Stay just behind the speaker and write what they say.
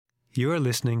You are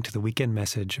listening to the weekend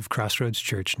message of Crossroads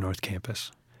Church North Campus.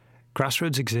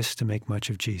 Crossroads exists to make much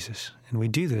of Jesus, and we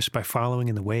do this by following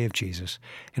in the way of Jesus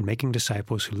and making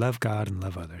disciples who love God and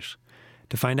love others.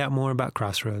 To find out more about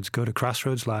Crossroads, go to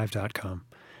crossroadslive.com.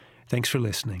 Thanks for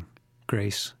listening.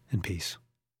 Grace and peace.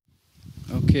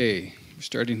 Okay, we're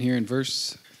starting here in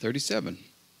verse 37.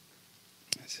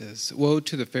 It says, "Woe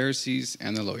to the Pharisees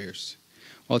and the lawyers.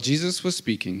 While Jesus was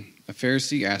speaking, a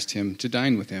Pharisee asked him to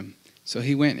dine with him. So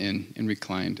he went in and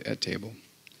reclined at table.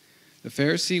 The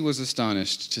Pharisee was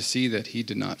astonished to see that he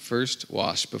did not first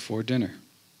wash before dinner.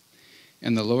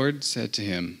 And the Lord said to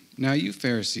him, 'Now you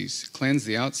Pharisees cleanse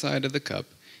the outside of the cup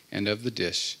and of the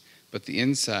dish, but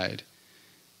inside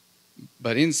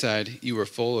you are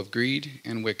full of greed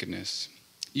and wickedness.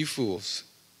 You fools,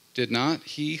 did not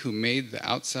he who made the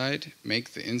outside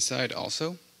make the inside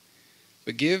also?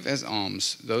 But give as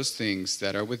alms those things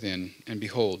that are within, and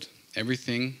behold,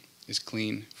 everything is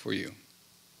clean for you.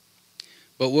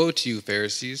 But woe to you,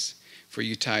 Pharisees, for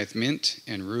you tithe mint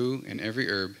and rue and every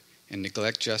herb, and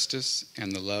neglect justice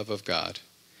and the love of God.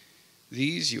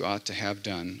 These you ought to have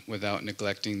done without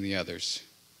neglecting the others.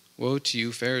 Woe to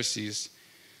you, Pharisees,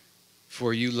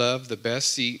 for you love the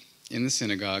best seat in the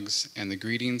synagogues and the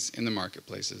greetings in the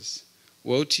marketplaces.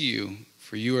 Woe to you,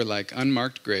 for you are like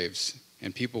unmarked graves,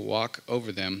 and people walk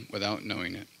over them without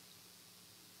knowing it.'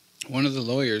 One of the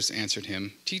lawyers answered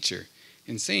him, 'Teacher,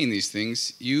 in saying these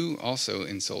things, you also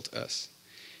insult us.'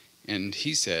 And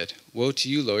he said, 'Woe to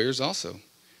you lawyers also,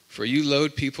 for you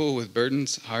load people with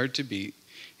burdens hard to beat,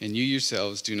 and you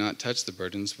yourselves do not touch the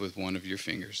burdens with one of your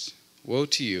fingers. Woe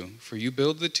to you, for you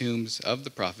build the tombs of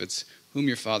the prophets whom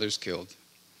your fathers killed.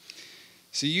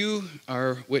 So you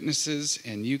are witnesses,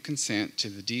 and you consent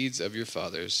to the deeds of your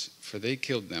fathers, for they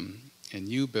killed them, and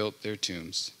you built their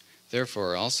tombs.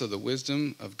 Therefore also the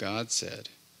wisdom of God said,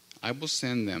 I will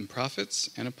send them prophets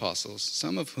and apostles,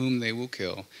 some of whom they will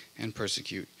kill and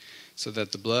persecute, so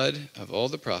that the blood of all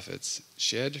the prophets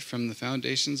shed from the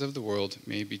foundations of the world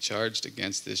may be charged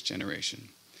against this generation,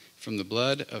 from the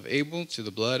blood of Abel to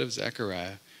the blood of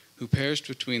Zechariah, who perished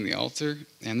between the altar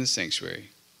and the sanctuary.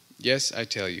 Yes, I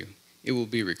tell you, it will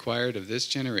be required of this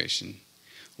generation.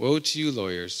 Woe to you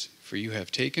lawyers, for you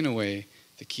have taken away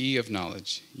the key of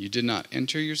knowledge. You did not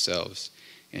enter yourselves,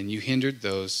 and you hindered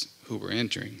those who were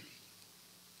entering.'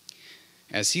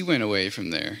 As he went away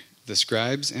from there, the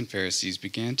scribes and Pharisees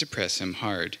began to press him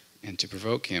hard and to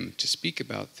provoke him to speak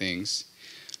about things,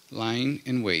 lying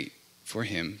in wait for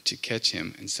him to catch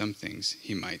him in some things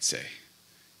he might say."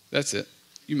 That's it.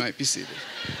 You might be seated.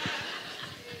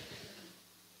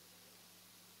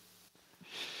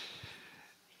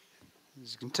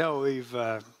 As you can tell, we've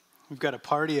got a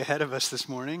party ahead of us this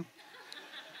morning.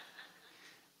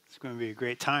 It's going to be a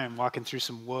great time walking through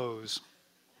some woes.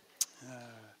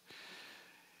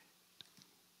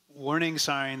 Warning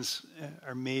signs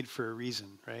are made for a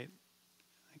reason, right?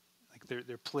 Like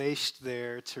they're placed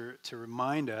there to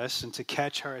remind us and to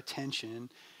catch our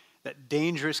attention that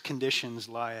dangerous conditions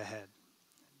lie ahead,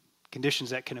 conditions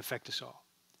that can affect us all.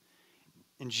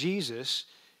 And Jesus,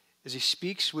 as he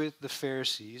speaks with the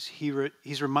Pharisees,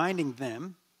 he's reminding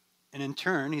them, and in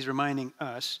turn, he's reminding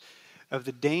us of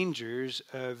the dangers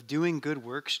of doing good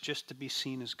works just to be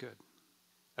seen as good,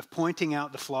 of pointing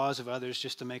out the flaws of others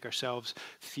just to make ourselves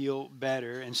feel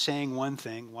better and saying one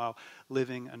thing while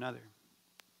living another.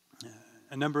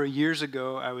 A number of years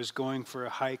ago, I was going for a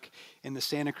hike in the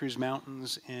Santa Cruz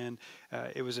Mountains, and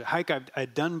it was a hike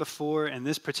I'd done before, and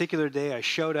this particular day I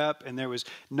showed up, and there was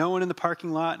no one in the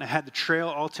parking lot, and I had the trail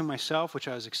all to myself, which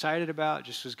I was excited about.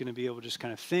 Just was going to be able to just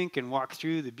kind of think and walk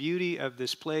through the beauty of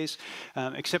this place,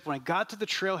 except when I got to the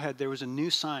trailhead, there was a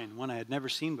new sign, one I had never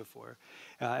seen before,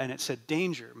 and it said,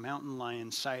 "Danger, mountain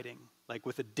lion sighting," like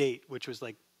with a date, which was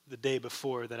like the day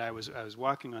before that I was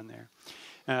walking on there.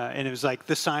 And it was like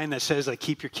the sign that says, like,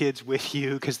 keep your kids with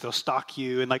you because they'll stalk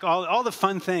you, and like all the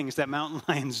fun things that mountain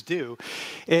lions do.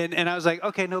 And I was like,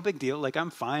 okay, no big deal. Like, I'm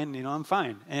fine, I'm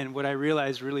fine. And what I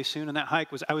realized really soon on that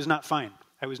hike was I was not fine.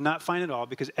 I was not fine at all,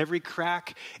 because every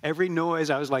crack, every noise,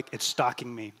 I was like, it's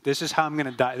stalking me. This is how I'm going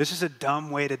to die. This is a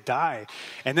dumb way to die.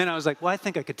 And then I was like, well, I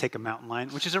think I could take a mountain lion,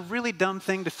 which is a really dumb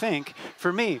thing to think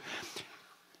for me.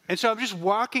 And so I'm just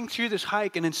walking through this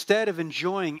hike, and instead of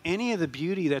enjoying any of the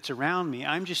beauty that's around me,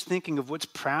 I'm just thinking of what's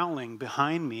prowling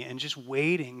behind me and just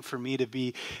waiting for me to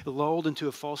be lulled into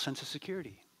a false sense of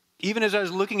security. Even as I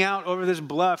was looking out over this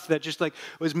bluff that just like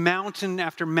was mountain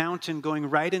after mountain going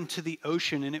right into the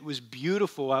ocean, and it was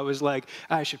beautiful, I was like,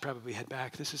 I should probably head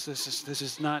back. This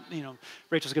is not,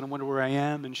 Rachel's going to wonder where I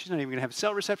am, and she's not even going to have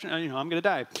cell reception. I'm going to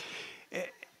die.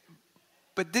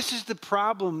 But this is the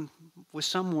problem with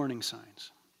some warning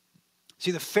signs. See,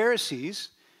 the Pharisees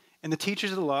and the teachers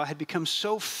of the law had become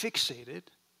so fixated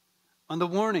on the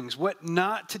warnings, what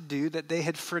not to do, that they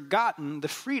had forgotten the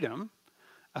freedom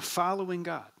of following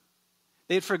God.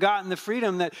 They had forgotten the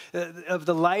freedom of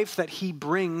the life that he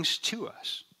brings to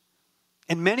us.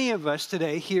 And many of us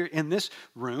today here in this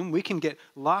room, we can get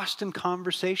lost in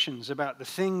conversations about the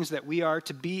things that we are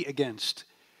to be against,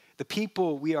 the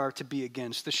people we are to be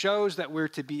against, the shows that we're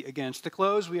to be against, the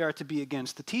clothes we are to be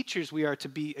against, the teachers we are to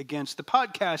be against, the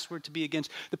podcasts we're to be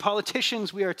against, the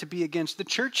politicians we are to be against, the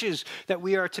churches that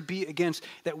we are to be against,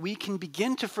 that we can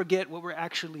begin to forget what we're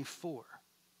actually for.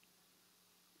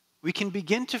 We can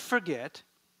begin to forget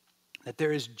that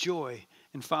there is joy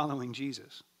in following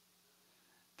Jesus,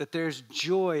 that there's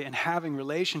joy in having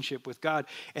relationship with God,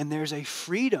 and there's a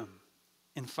freedom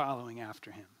in following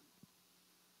after him.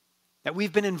 That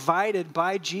we've been invited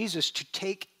by Jesus to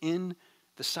take in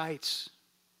the sights,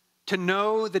 to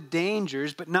know the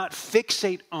dangers, but not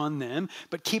fixate on them,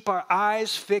 but keep our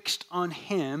eyes fixed on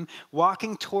him,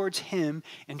 walking towards him,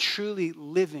 and truly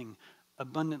living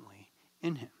abundantly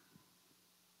in him.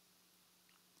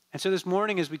 And so this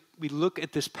morning, as we look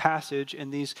at this passage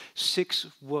and these 6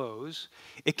 woes,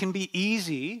 it can be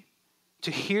easy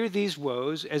to hear these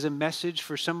woes as a message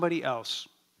for somebody else.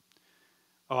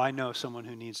 Oh, I know someone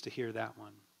who needs to hear that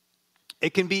one.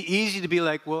 It can be easy to be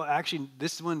like, well, actually,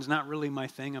 this one's not really my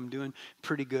thing. I'm doing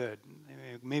pretty good.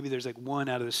 Maybe there's like 1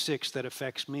 out of the 6 that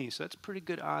affects me. So that's pretty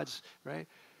good odds, right?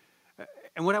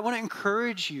 And what I want to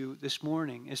encourage you this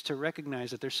morning is to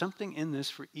recognize that there's something in this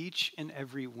for each and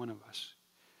every one of us.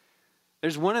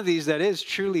 There's one of these that is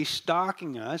truly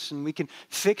stalking us, and we can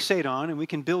fixate on, and we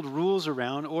can build rules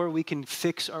around, or we can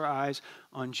fix our eyes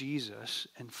on Jesus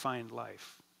and find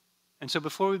life. And so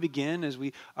before we begin, as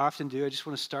we often do, I just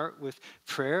want to start with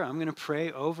prayer. I'm going to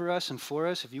pray over us and for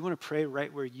us. If you want to pray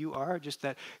right where you are, just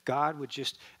that God would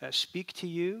just speak to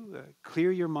you,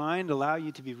 clear your mind, allow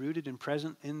you to be rooted and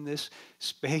present in this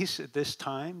space at this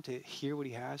time to hear what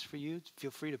he has for you.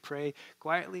 Feel free to pray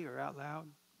quietly or out loud.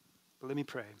 But let me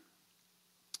pray.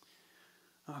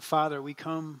 Father, we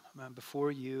come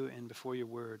before you and before your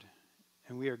word,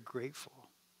 and we are grateful.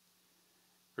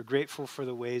 We're grateful for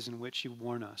the ways in which you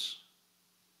warn us.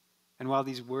 And while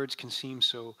these words can seem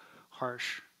so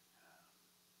harsh,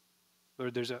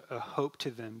 Lord, there's a hope to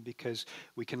them because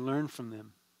we can learn from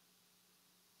them.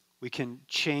 We can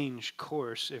change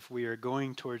course if we are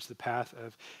going towards the path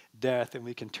of death, and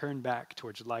we can turn back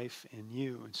towards life in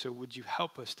you. And so would you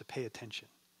help us to pay attention?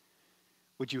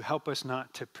 Would you help us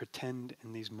not to pretend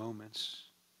in these moments?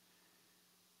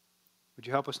 Would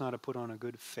you help us not to put on a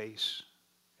good face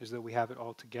as though we have it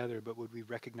all together, but would we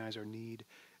recognize our need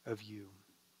of you?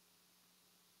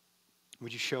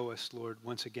 Would you show us, Lord,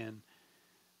 once again,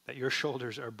 that your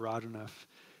shoulders are broad enough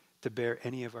to bear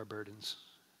any of our burdens,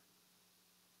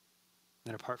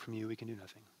 that apart from you, we can do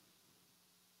nothing.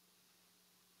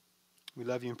 We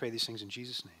love you and pray these things in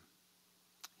Jesus' name.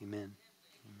 Amen.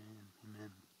 Amen. Amen.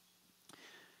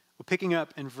 Well, picking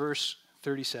up in verse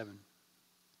 37.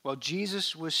 While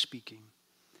Jesus was speaking,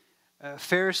 a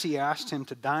Pharisee asked him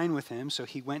to dine with him, so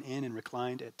he went in and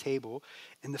reclined at table.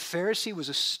 And the Pharisee was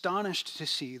astonished to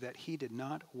see that he did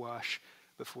not wash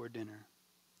before dinner.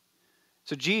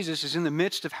 So Jesus is in the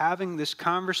midst of having this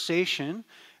conversation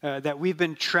that we've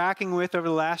been tracking with over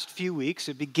the last few weeks.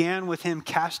 It began with him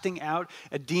casting out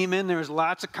a demon. There was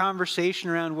lots of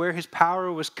conversation around where his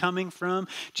power was coming from.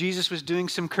 Jesus was doing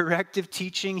some corrective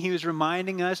teaching. He was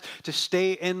reminding us to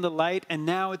stay in the light. And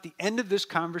now at the end of this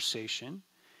conversation,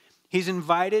 he's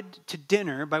invited to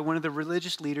dinner by one of the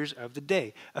religious leaders of the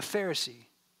day, a Pharisee.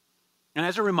 And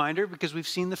as a reminder, because we've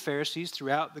seen the Pharisees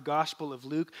throughout the Gospel of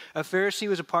Luke, a Pharisee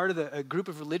was a part of a group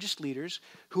of religious leaders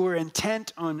who were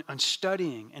intent on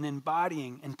studying and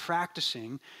embodying and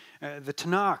practicing the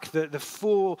Tanakh, the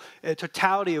full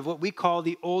totality of what we call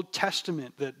the Old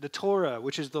Testament, the Torah,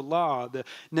 which is the law, the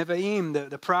Nevi'im,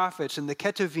 the prophets, and the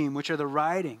Ketuvim, which are the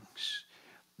writings.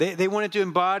 They wanted to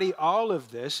embody all of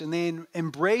this, and they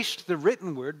embraced the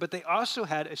written word, but they also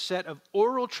had a set of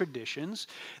oral traditions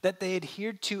that they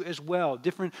adhered to as well,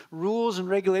 different rules and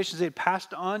regulations they had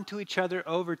passed on to each other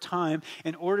over time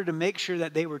in order to make sure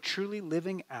that they were truly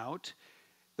living out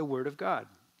the word of God.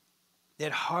 They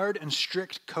had hard and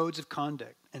strict codes of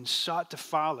conduct and sought to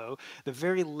follow the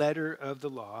very letter of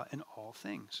the law in all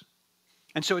things.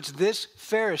 And so it's this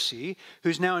Pharisee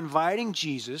who's now inviting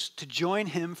Jesus to join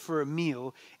him for a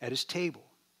meal at his table.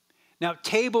 Now,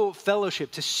 table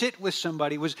fellowship, to sit with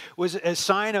somebody, was a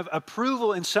sign of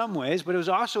approval in some ways, but it was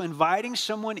also inviting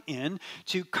someone in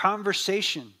to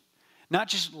conversation, not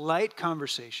just light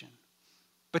conversation,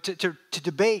 but to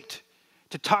debate,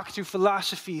 to talk through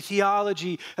philosophy,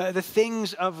 theology, the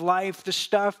things of life, the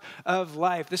stuff of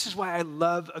life. This is why I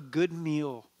love a good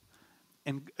meal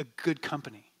and a good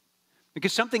company.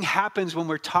 Because something happens when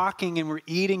we're talking and we're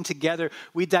eating together.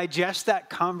 We digest that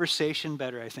conversation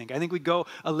better, I think. I think we go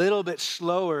a little bit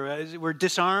slower. We're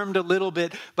disarmed a little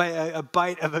bit by a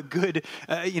bite of a good,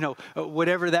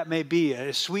 whatever that may be,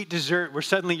 a sweet dessert where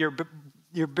suddenly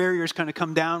your barriers kind of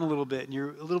come down a little bit and you're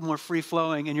a little more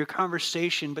free-flowing in your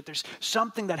conversation, but there's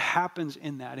something that happens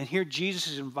in that. And here Jesus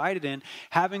is invited in,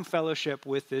 having fellowship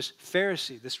with this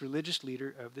Pharisee, this religious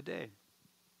leader of the day.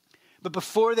 But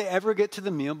before they ever get to the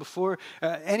meal, before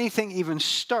anything even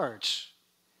starts,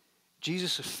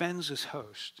 Jesus offends his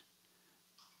host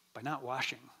by not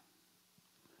washing.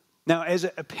 Now, as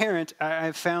a parent,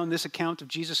 I've found this account of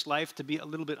Jesus' life to be a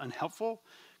little bit unhelpful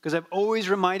because I've always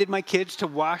reminded my kids to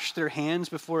wash their hands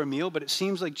before a meal, but it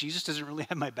seems like Jesus doesn't really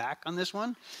have my back on this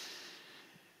one.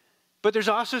 But there's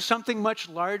also something much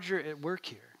larger at work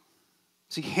here.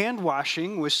 See, hand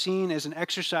washing was seen as an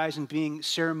exercise in being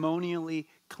ceremonially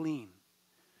clean.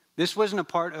 This wasn't a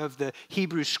part of the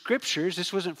Hebrew scriptures.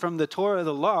 This wasn't from the Torah,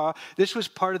 the law. This was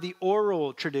part of the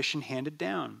oral tradition handed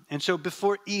down. And so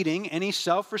before eating, any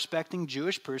self-respecting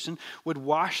Jewish person would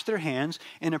wash their hands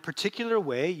in a particular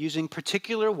way using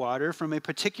particular water from a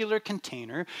particular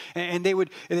container. And they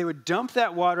would dump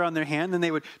that water on their hand, then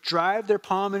they would drive their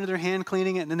palm into their hand,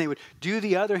 cleaning it, and then they would do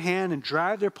the other hand and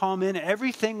drive their palm in.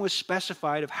 Everything was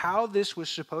specified of how this was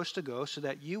supposed to go so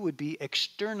that you would be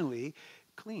externally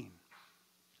clean.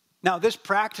 Now, this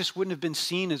practice wouldn't have been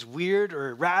seen as weird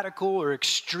or radical or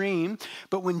extreme,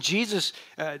 but when Jesus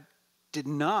did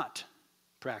not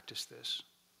practice this,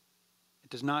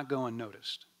 it does not go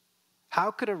unnoticed.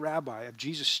 How could a rabbi of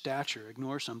Jesus' stature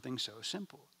ignore something so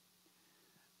simple?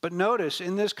 But notice,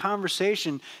 in this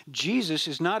conversation, Jesus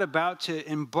is not about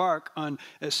to embark on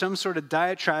some sort of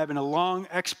diatribe and a long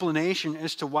explanation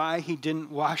as to why he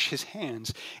didn't wash his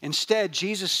hands. Instead,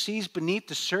 Jesus sees beneath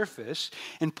the surface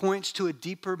and points to a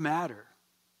deeper matter.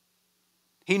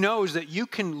 He knows that you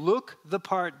can look the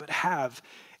part but have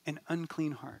an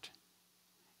unclean heart.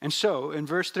 And so, in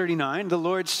verse 39, the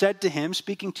Lord said to him,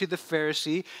 speaking to the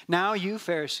Pharisee, "Now you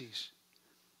Pharisees,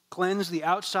 cleanse the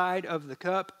outside of the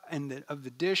cup and of the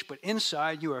dish, but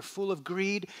inside you are full of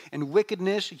greed and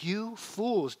wickedness, you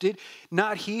fools. Did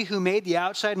not he who made the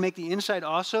outside make the inside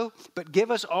also? But give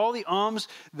us all the alms,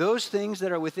 those things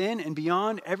that are within and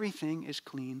beyond, everything is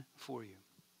clean for you."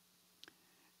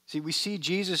 See, we see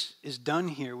Jesus is done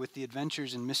here with the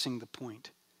adventures and missing the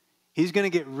point. He's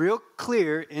going to get real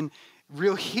clear and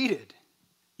real heated.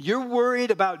 You're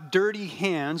worried about dirty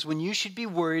hands when you should be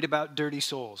worried about dirty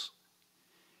souls.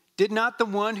 Did not the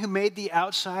one who made the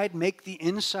outside make the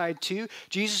inside too?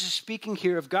 Jesus is speaking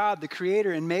here of God, the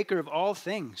creator and maker of all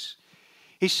things.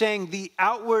 He's saying the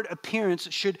outward appearance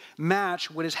should match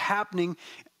what is happening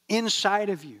inside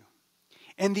of you.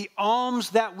 And the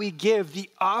alms that we give, the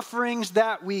offerings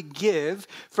that we give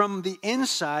from the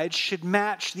inside should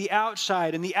match the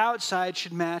outside, and the outside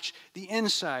should match the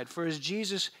inside. For as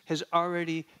Jesus has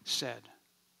already said.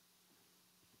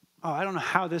 Oh, I don't know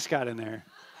how this got in there.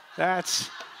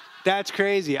 That's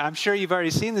crazy. I'm sure you've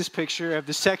already seen this picture of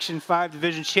the Section 5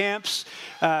 Division champs,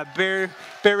 Bear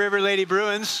River Lady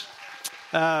Bruins.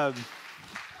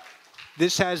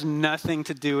 This has nothing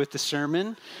to do with the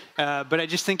sermon, but I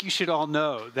just think you should all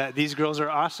know that these girls are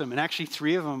awesome. And actually,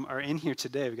 3 of them are in here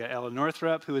today. We've got Ella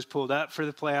Northrup, who was pulled up for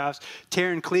the playoffs.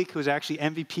 Taryn Cleek, who was actually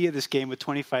MVP of this game with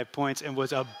 25 points and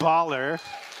was a baller.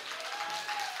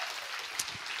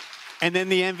 And then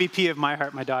the MVP of my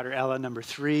heart, my daughter Ella, number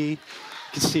 3.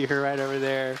 You can see her right over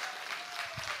there.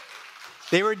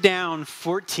 They were down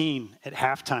 14 at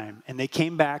halftime, and they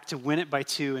came back to win it by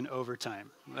 2 in overtime.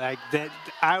 Like that,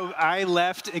 I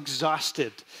left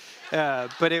exhausted,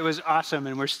 but it was awesome,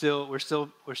 and we're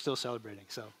still celebrating.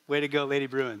 So, way to go, Lady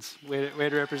Bruins! Way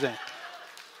to represent.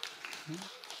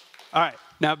 All right,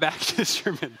 now back to the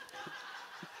sermon.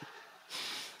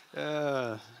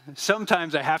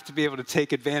 Sometimes I have to be able to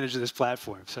take advantage of this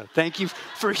platform. So thank you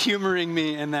for humoring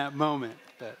me in that moment.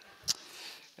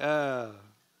 So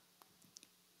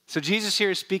Jesus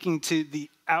here is speaking to the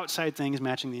outside things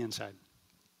matching the inside.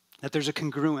 That there's a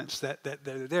congruence, that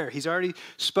they're there. He's already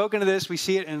spoken to this. We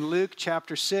see it in Luke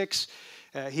chapter 6.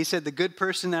 He said, the good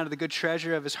person out of the good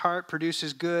treasure of his heart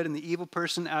produces good, and the evil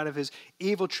person out of his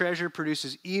evil treasure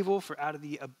produces evil, for out of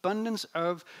the abundance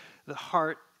of the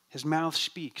heart his mouth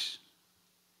speaks.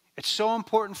 It's so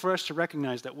important for us to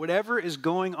recognize that whatever is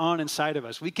going on inside of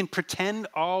us, we can pretend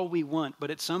all we want,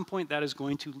 but at some point that is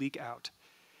going to leak out.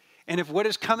 And if what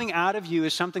is coming out of you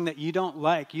is something that you don't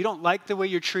like the way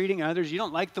you're treating others, you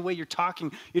don't like the way you're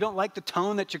talking, you don't like the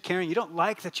tone that you're carrying, you don't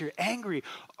like that you're angry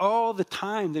all the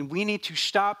time, then we need to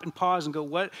stop and pause and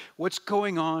go, what's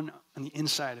going on the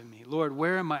inside of me? Lord,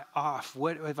 where am I off?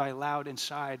 What have I allowed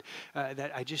inside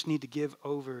that I just need to give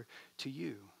over to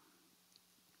you?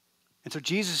 And so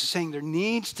Jesus is saying there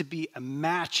needs to be a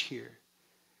match here.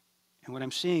 And what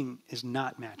I'm seeing is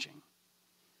not matching.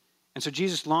 And so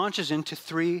Jesus launches into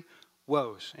 3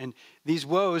 woes. And these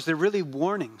woes, they're really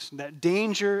warnings that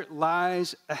danger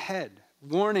lies ahead.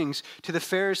 Warnings to the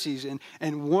Pharisees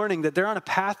and warning that they're on a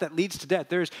path that leads to death.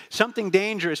 There's something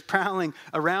dangerous prowling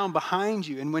around behind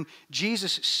you. And when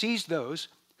Jesus sees those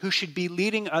who should be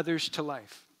leading others to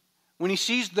life, when he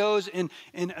sees those in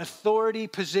authority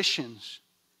positions,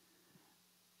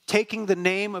 taking the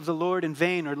name of the Lord in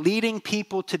vain or leading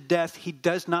people to death, he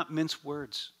does not mince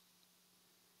words.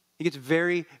 He gets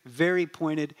very, very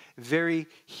pointed, very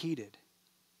heated.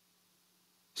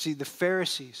 See, the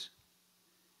Pharisees,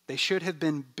 they should have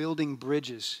been building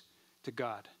bridges to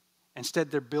God. Instead,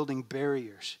 they're building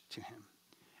barriers to him.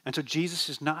 And so Jesus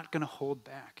is not going to hold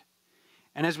back.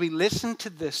 And as we listen to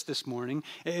this morning,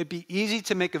 it'd be easy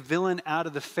to make a villain out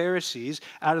of the Pharisees,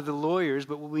 out of the lawyers,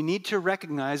 but what we need to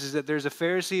recognize is that there's a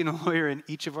Pharisee and a lawyer in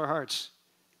each of our hearts.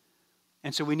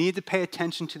 And so we need to pay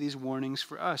attention to these warnings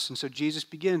for us. And so Jesus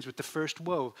begins with the first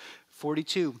woe,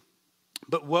 42.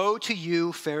 But woe to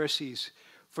you, Pharisees,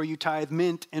 for you tithe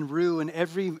mint and rue and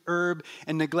every herb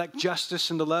and neglect justice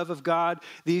and the love of God.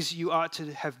 These you ought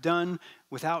to have done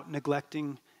without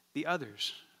neglecting the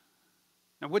others.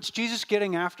 Now, what's Jesus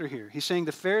getting after here? He's saying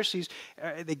the Pharisees,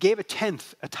 they gave a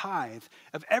tithe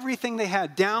of everything they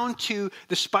had, down to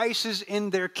the spices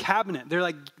in their cabinet.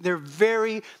 They're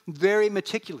very, very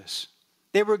meticulous.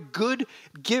 They were good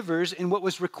givers in what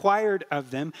was required of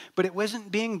them, but it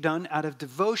wasn't being done out of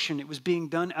devotion. It was being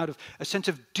done out of a sense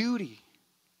of duty,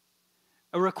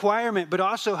 a requirement, but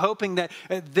also hoping that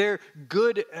their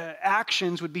good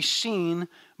actions would be seen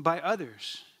by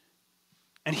others.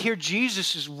 And here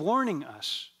Jesus is warning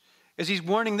us, as he's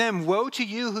warning them, woe to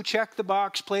you who check the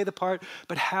box, play the part,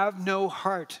 but have no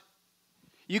heart.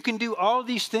 You can do all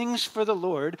these things for the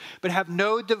Lord, but have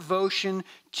no devotion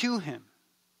to him.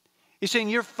 He's saying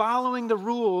you're following the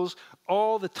rules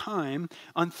all the time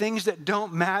on things that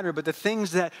don't matter, but the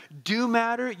things that do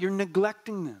matter, you're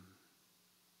neglecting them.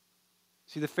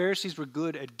 See, the Pharisees were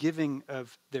good at giving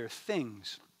of their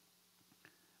things,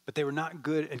 but they were not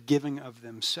good at giving of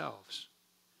themselves.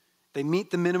 They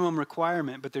meet the minimum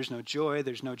requirement, but there's no joy,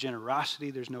 there's no generosity,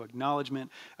 there's no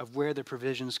acknowledgement of where their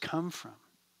provisions come from.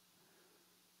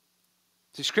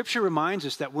 See, Scripture reminds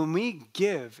us that when we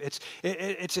give, it's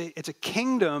a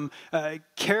kingdom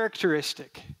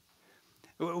characteristic.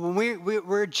 When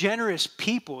we're generous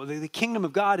people, the kingdom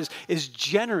of God is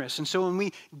generous. And so when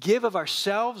we give of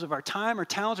ourselves, of our time, our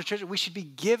talents, our treasure, we should be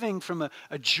giving from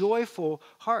a joyful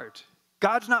heart.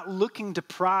 God's not looking to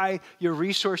pry your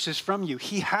resources from you.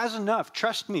 He has enough.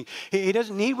 Trust me. He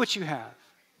doesn't need what you have.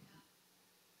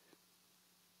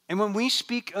 And when we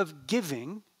speak of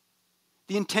giving,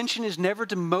 the intention is never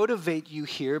to motivate you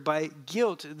here by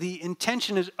guilt. The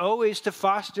intention is always to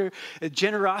foster a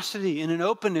generosity and an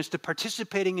openness to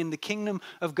participating in the kingdom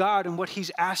of God and what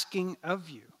he's asking of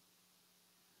you.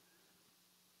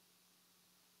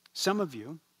 Some of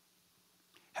you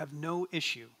have no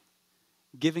issue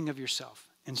giving of yourself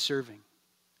and serving.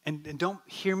 And don't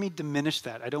hear me diminish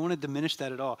that. I don't want to diminish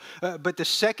that at all. But the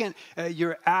second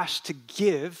you're asked to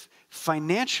give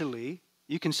financially,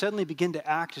 you can suddenly begin to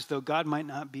act as though God might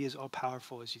not be as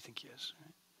all-powerful as you think he is.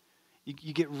 Right?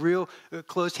 You get real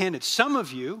closed-handed. Some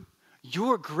of you,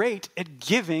 you're great at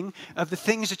giving of the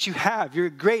things that you have. You're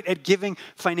great at giving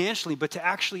financially, but to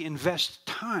actually invest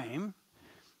time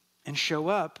and show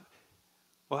up,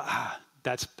 well,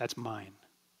 that's mine.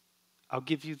 I'll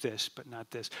give you this, but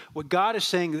not this. What God is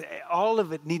saying, all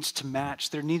of it needs to match.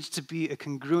 There needs to be a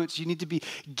congruence. You need to be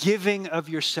giving of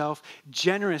yourself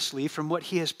generously from what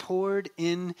he has poured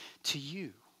into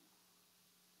you.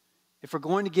 If we're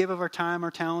going to give of our time,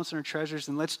 our talents, and our treasures,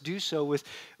 then let's do so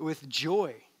with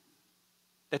joy.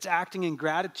 That's acting in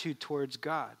gratitude towards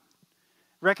God.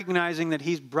 Recognizing that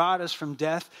he's brought us from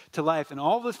death to life. And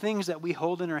all the things that we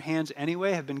hold in our hands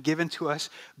anyway have been given to us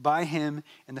by him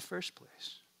in the first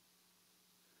place.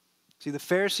 See, the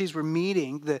Pharisees were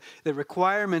meeting the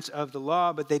requirements of the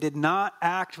law, but they did not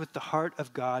act with the heart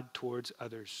of God towards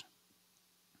others.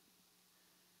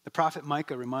 The prophet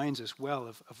Micah reminds us well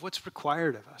of what's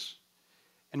required of us.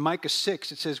 In Micah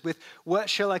 6, it says, with what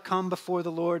shall I come before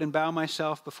the Lord and bow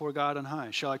myself before God on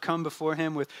high? Shall I come before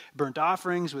him with burnt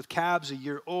offerings, with calves a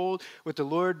year old? Would the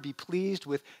Lord be pleased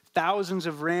with thousands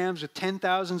of rams, with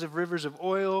 10,000s of rivers of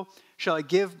oil? Shall I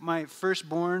give my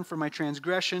firstborn for my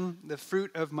transgression, the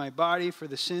fruit of my body for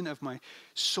the sin of my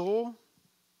soul?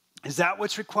 Is that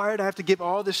what's required? I have to give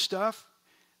all this stuff?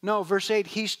 No, verse 8,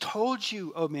 he's told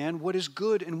you, oh man, what is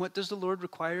good, and what does the Lord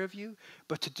require of you?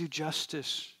 But to do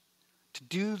justice, to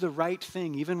do the right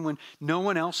thing, even when no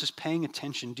one else is paying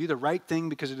attention. Do the right thing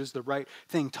because it is the right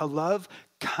thing. To love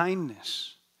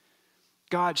kindness.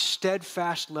 God's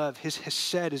steadfast love, his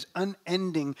hesed, is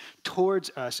unending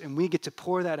towards us, and we get to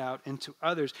pour that out into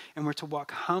others. And we're to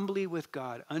walk humbly with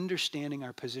God, understanding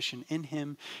our position in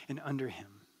him and under him.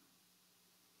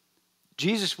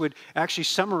 Jesus would actually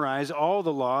summarize all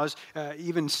the laws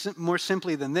even more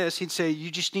simply than this. He'd say,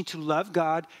 you just need to love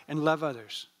God and love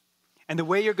others. And the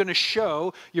way you're going to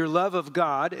show your love of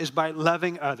God is by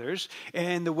loving others.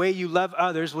 And the way you love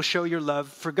others will show your love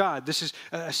for God. This is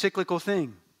a cyclical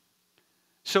thing.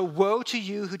 So woe to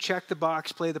you who check the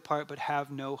box, play the part, but have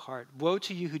no heart. Woe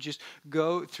to you who just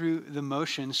go through the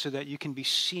motions so that you can be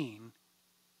seen.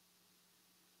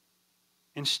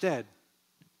 Instead,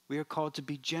 we are called to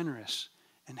be generous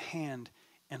in hand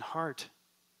and heart.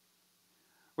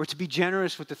 We're to be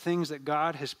generous with the things that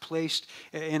God has placed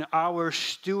in our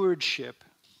stewardship,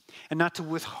 and not to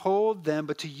withhold them,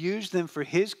 but to use them for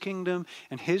his kingdom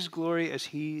and his glory as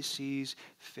he sees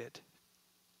fit.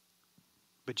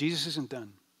 But Jesus isn't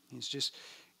done. He's just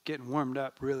getting warmed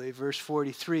up, really. Verse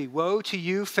 43, woe to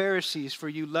you, Pharisees, for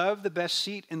you love the best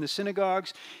seat in the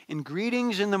synagogues and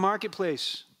greetings in the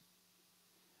marketplace.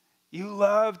 You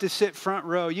love to sit front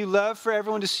row. You love for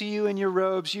everyone to see you in your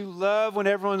robes. You love when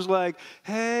everyone's like,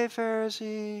 hey,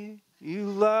 Pharisee. You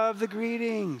love the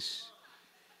greetings.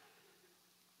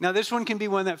 Now, this one can be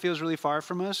one that feels really far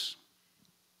from us.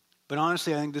 But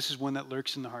honestly, I think this is one that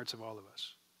lurks in the hearts of all of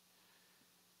us.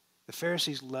 The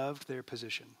Pharisees loved their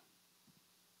position,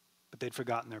 but they'd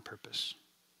forgotten their purpose.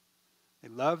 They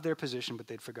loved their position, but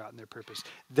they'd forgotten their purpose.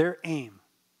 Their aim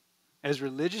as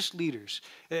religious leaders,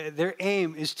 their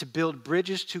aim is to build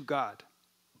bridges to God.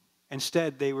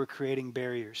 Instead, they were creating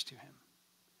barriers to him.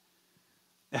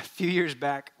 A few years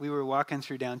back, we were walking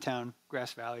through downtown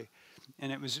Grass Valley,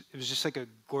 and it was just like a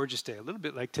gorgeous day, a little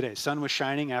bit like today. Sun was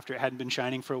shining after it hadn't been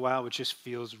shining for a while, which just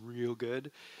feels real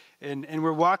good. And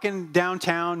we're walking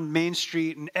downtown Main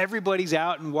Street, and everybody's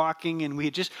out and walking, and we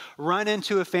had just run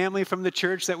into a family from the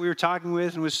church that we were talking with,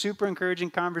 and it was super encouraging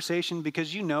conversation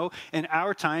because, you know, in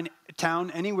our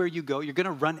town, anywhere you go, you're going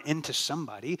to run into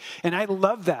somebody, and I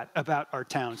love that about our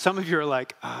town. Some of you are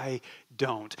like, I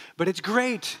don't, but it's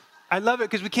great. I love it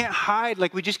because we can't hide.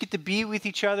 Like, we just get to be with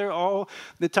each other all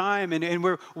the time. And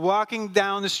we're walking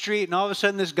down the street, and all of a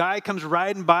sudden this guy comes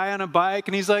riding by on a bike,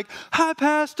 and he's like, hi,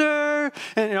 Pastor.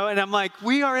 And I'm like,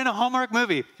 we are in a Hallmark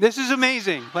movie. This is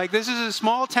amazing. Like, this is a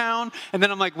small town. And then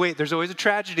I'm like, wait, there's always a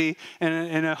tragedy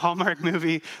in a Hallmark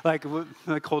movie. Like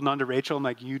holding on to Rachel. I'm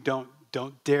like, you don't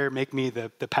dare make me the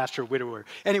pastor widower.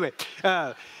 Anyway,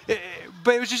 but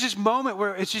it was just this moment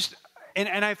where it's just,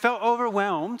 and I felt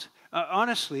overwhelmed.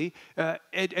 Honestly,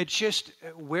 it's just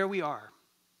where we are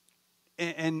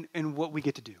and what we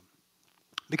get to do.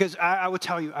 Because I would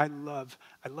tell you, I love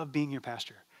being your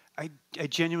pastor. I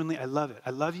genuinely love it.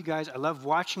 I love you guys. I love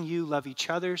watching you love each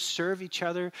other, serve each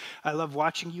other. I love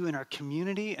watching you in our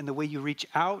community and the way you reach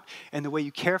out and the way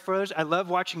you care for others. I love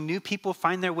watching new people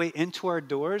find their way into our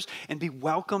doors and be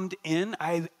welcomed in.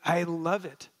 I love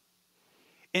it.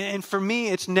 And for me,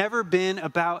 it's never been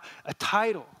about a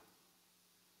title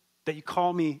that you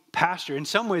call me pastor. In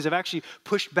some ways, I've actually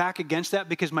pushed back against that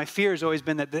because my fear has always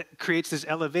been that creates this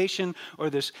elevation or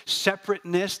this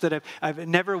separateness that I've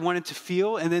never wanted to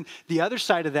feel. And then the other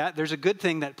side of that, there's a good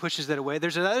thing that pushes that away.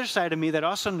 There's another side of me that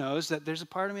also knows that there's a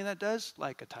part of me that does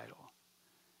like a title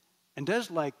and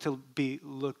does like to be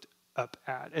looked up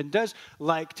at and does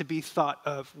like to be thought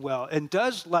of well and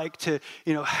does like to,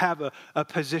 have a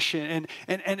position.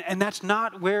 And that's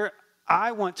not where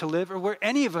I want to live or where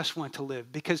any of us want to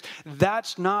live, because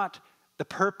that's not the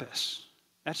purpose.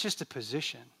 That's just a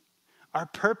position. Our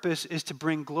purpose is to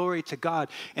bring glory to God.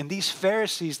 And these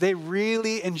Pharisees, they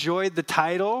really enjoyed the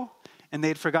title and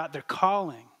they'd forgot their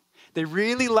calling. They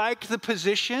really liked the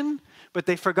position, but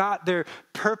they forgot their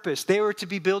purpose. They were to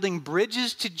be building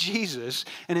bridges to Jesus,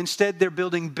 and instead they're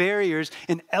building barriers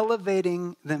and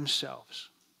elevating themselves.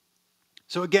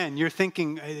 So again, you're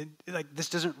thinking, like, this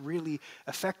doesn't really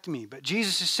affect me. But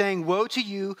Jesus is saying, woe to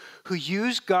you who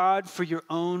use God for your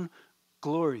own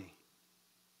glory.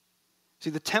 See,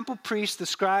 the temple priests, the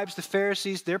scribes, the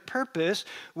Pharisees, their purpose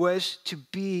was to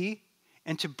be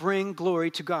and to bring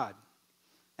glory to God.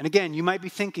 And again, you might be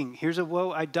thinking, here's a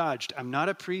woe I dodged. I'm not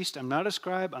a priest, I'm not a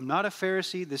scribe, I'm not a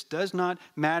Pharisee. This does not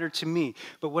matter to me.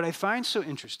 But what I find so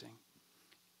interesting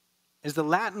is the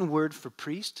Latin word for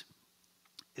priest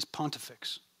is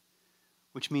pontifex,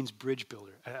 which means bridge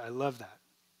builder. I love that.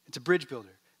 It's a bridge builder.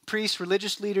 Priests,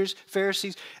 religious leaders,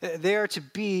 Pharisees, they are to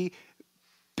be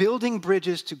building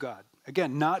bridges to God.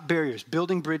 Again, not barriers,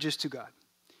 building bridges to God.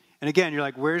 And again, you're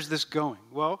like, where's this going?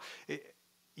 Well,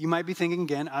 you might be thinking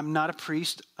again, I'm not a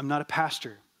priest, I'm not a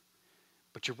pastor.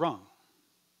 But you're wrong.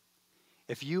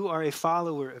 If you are a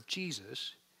follower of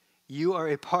Jesus, you are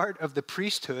a part of the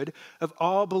priesthood of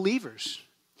all believers.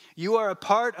 You are a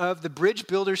part of the bridge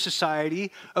builder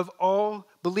society of all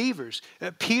believers.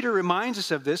 Peter reminds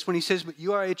us of this when he says, but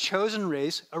you are a chosen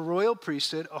race, a royal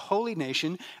priesthood, a holy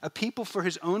nation, a people for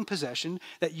his own possession,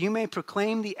 that you may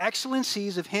proclaim the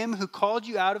excellencies of him who called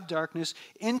you out of darkness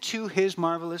into his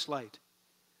marvelous light.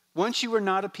 Once you were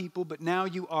not a people, but now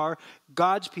you are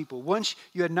God's people. Once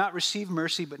you had not received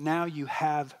mercy, but now you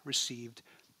have received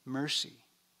mercy.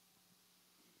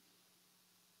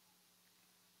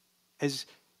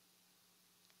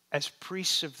 As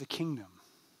priests of the kingdom,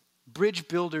 bridge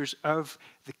builders of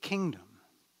the kingdom,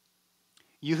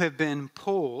 you have been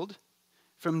pulled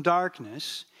from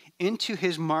darkness into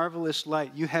his marvelous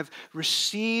light. You have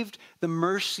received the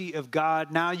mercy of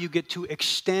God. Now you get to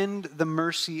extend the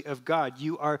mercy of God.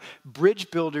 You are bridge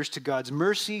builders to God's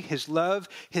mercy, his love,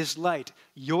 his light.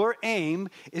 Your aim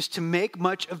is to make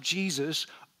much of Jesus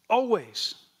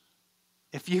always,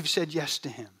 if you've said yes to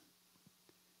him.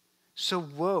 So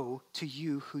woe to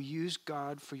you who use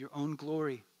God for your own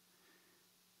glory,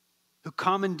 who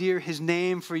commandeer his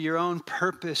name for your own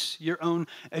purpose, your own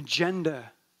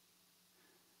agenda,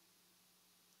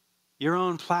 your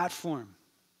own platform.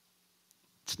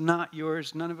 It's not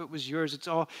yours. None of it was yours. It's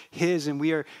all his, and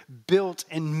we are built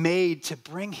and made to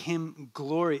bring him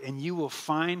glory. And you will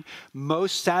find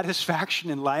most satisfaction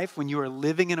in life when you are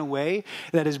living in a way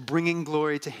that is bringing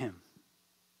glory to him.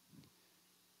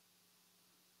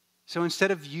 So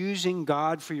instead of using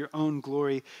God for your own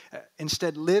glory,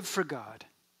 instead live for God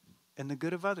and the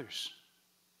good of others.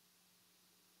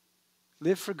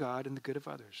 Live for God and the good of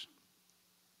others.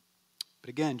 But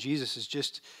again, Jesus is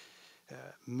just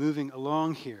moving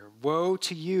along here. Woe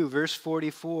to you, verse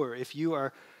 44,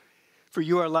 for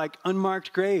you are like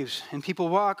unmarked graves, and people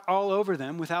walk all over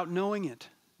them without knowing it.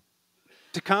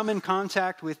 To come in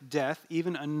contact with death,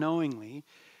 even unknowingly,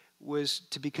 was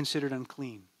to be considered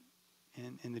unclean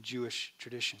in the Jewish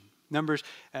tradition. Numbers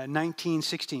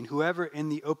 19:16. Whoever in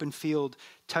the open field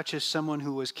touches someone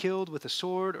who was killed with a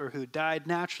sword or who died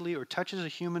naturally or touches a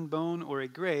human bone or a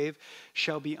grave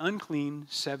shall be unclean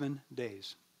 7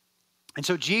 days. And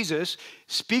so Jesus,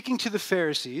 speaking to the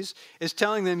Pharisees, is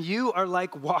telling them, you are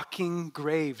like walking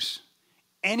graves.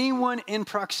 Anyone in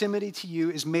proximity to you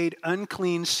is made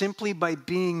unclean simply by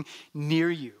being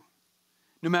near you.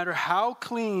 No matter how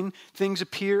clean things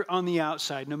appear on the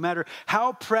outside, no matter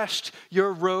how pressed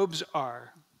your robes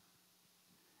are,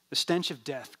 the stench of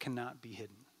death cannot be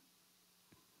hidden.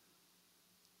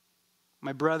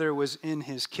 My brother was in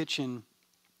his kitchen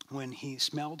when he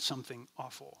smelled something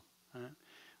awful,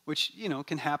 which,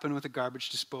 can happen with a garbage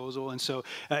disposal. And so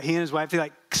he and his wife, they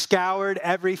scoured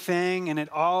everything and it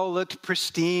all looked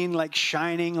pristine,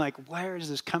 shining, where is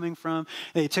this coming from?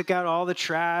 They took out all the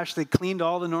trash. They cleaned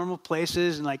all the normal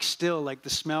places and still the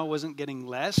smell wasn't getting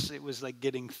less. It was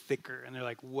getting thicker. And they're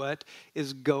like, what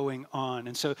is going on?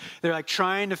 And so they're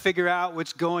trying to figure out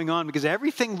what's going on because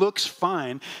everything looks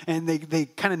fine. And they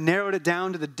kind of narrowed it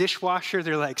down to the dishwasher.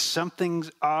 They're like,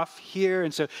 something's off here.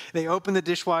 And so they open the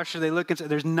dishwasher. They look and say,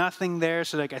 there's nothing there.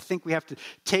 So I think we have to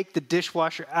take the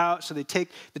dishwasher out. So they take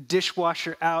the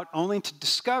dishwasher out only to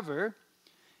discover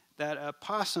that a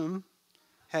possum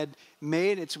had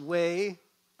made its way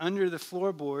under the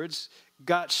floorboards,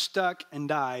 got stuck and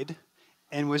died,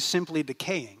 and was simply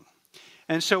decaying.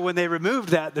 And so when they removed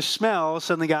that, the smell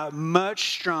suddenly got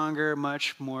much stronger,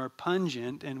 much more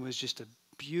pungent, and was just a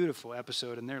beautiful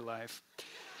episode in their life.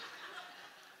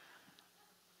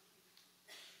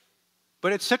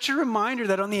 But it's such a reminder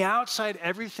that on the outside,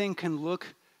 everything can look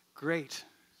great.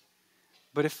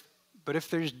 But if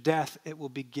there's death, it will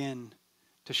begin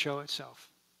to show itself.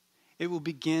 It will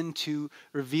begin to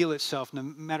reveal itself. No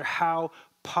matter how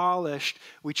polished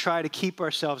we try to keep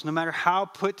ourselves, no matter how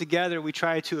put together we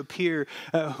try to appear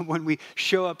when we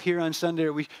show up here on Sunday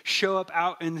or we show up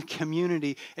out in the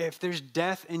community, if there's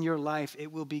death in your life,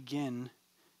 it will begin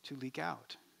to leak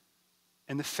out.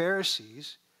 And the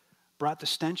Pharisees brought the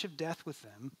stench of death with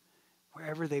them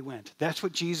wherever they went. That's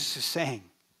what Jesus is saying.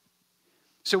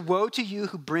 So woe to you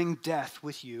who bring death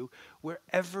with you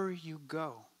wherever you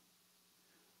go.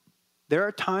 There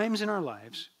are times in our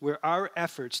lives where our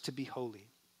efforts to be holy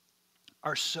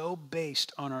are so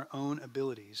based on our own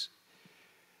abilities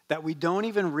that we don't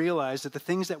even realize that the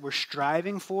things that we're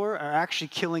striving for are actually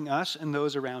killing us and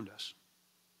those around us.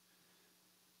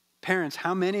 Parents,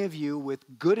 how many of you with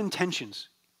good intentions,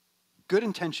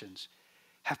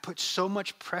 have put so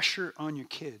much pressure on your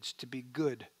kids to be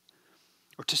good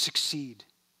or to succeed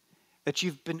that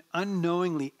you've been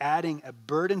unknowingly adding a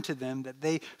burden to them that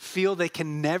they feel they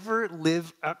can never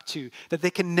live up to, that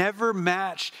they can never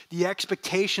match the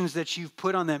expectations that you've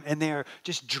put on them, and they are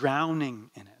just drowning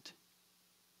in it?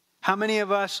 How many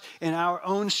of us in our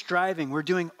own striving, we're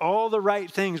doing all the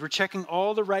right things, we're checking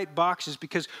all the right boxes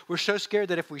because we're so scared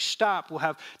that if we stop, we'll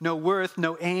have no worth,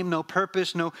 no aim, no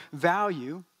purpose, no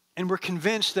value, and we're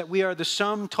convinced that we are the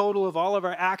sum total of all of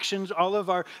our actions, all of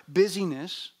our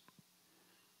busyness.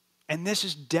 And this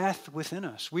is death within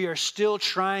us. We are still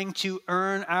trying to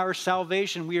earn our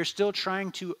salvation. We are still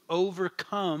trying to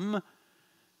overcome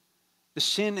the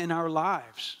sin in our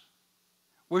lives.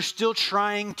 We're still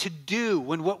trying to do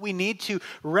when what we need to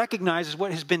recognize is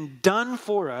what has been done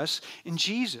for us in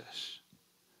Jesus.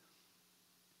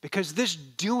 Because this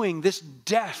doing, this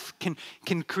death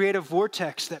can create a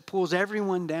vortex that pulls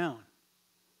everyone down.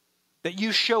 That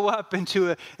you show up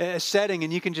into a setting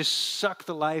and you can just suck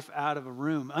the life out of a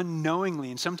room unknowingly,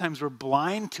 and sometimes we're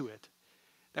blind to it.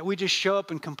 That we just show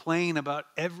up and complain about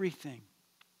everything,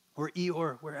 or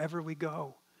Eeyore, wherever we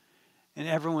go. And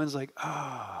everyone's like,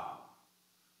 oh.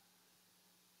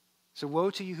 So woe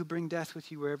to you who bring death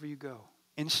with you wherever you go.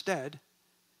 Instead,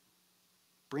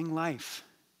 bring life.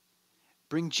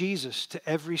 Bring Jesus to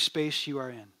every space you are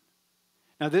in.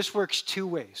 Now, this works two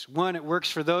ways. One, it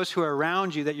works for those who are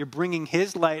around you, that you're bringing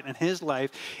his light and his life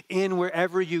in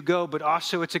wherever you go. But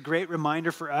also, it's a great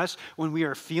reminder for us when we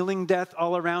are feeling death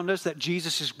all around us that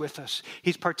Jesus is with us.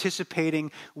 He's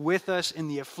participating with us in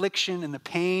the affliction and the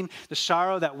pain, the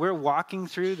sorrow that we're walking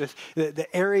through, the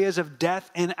areas of death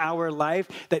in our life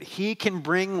that he can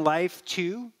bring life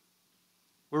to.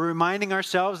 We're reminding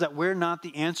ourselves that we're not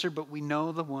the answer, but we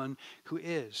know the one who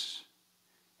is.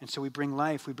 And so we bring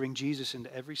life, we bring Jesus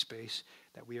into every space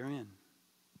that we are in.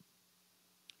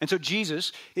 And so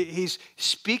Jesus, he's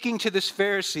speaking to this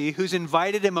Pharisee who's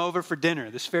invited him over for dinner.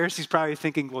 This Pharisee's probably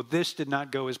thinking, well, this did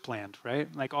not go as planned, right?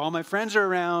 Like, all my friends are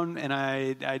around, and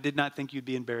I did not think you'd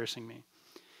be embarrassing me.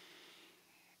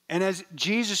 And as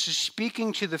Jesus is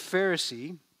speaking to the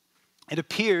Pharisee, it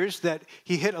appears that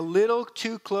he hit a little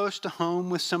too close to home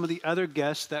with some of the other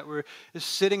guests that were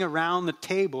sitting around the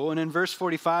table. And in verse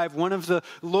 45, one of the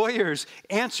lawyers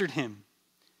answered him,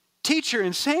 "Teacher,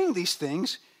 in saying these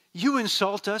things, you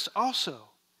insult us also."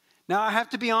 Now, I have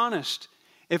to be honest.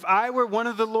 If I were one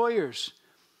of the lawyers,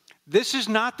 this is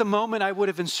not the moment I would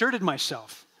have inserted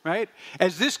myself. Right?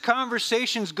 As this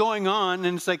conversation's going on,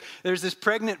 and it's like there's this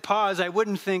pregnant pause, I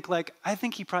wouldn't think like, I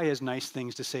think he probably has nice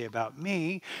things to say about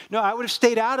me. No, I would have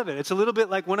stayed out of it. It's a little bit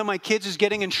like one of my kids is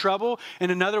getting in trouble,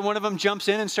 and another one of them jumps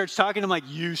in and starts talking. I'm like,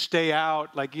 you stay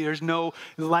out. Like, there's no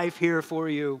life here for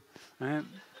you. Right?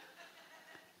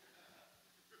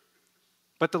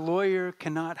 But the lawyer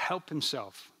cannot help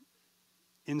himself.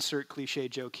 Insert cliche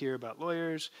joke here about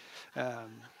lawyers.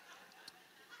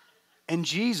 And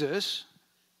Jesus,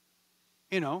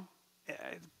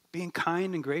 being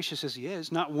kind and gracious as he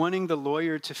is, not wanting the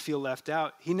lawyer to feel left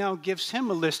out, he now gives him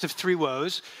a list of 3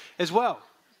 woes as well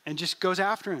and just goes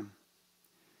after him.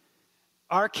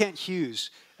 R. Kent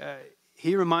Hughes,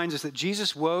 he reminds us that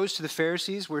Jesus' woes to the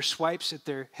Pharisees were swipes at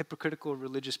their hypocritical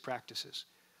religious practices,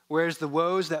 whereas the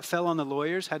woes that fell on the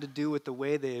lawyers had to do with the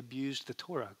way they abused the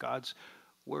Torah, God's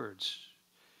words.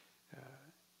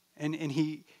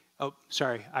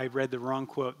 I read the wrong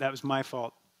quote. That was my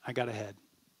fault. I got ahead.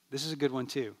 This is a good one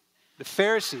too. The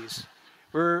Pharisees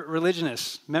were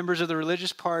religionists, members of the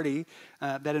religious party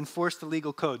that enforced the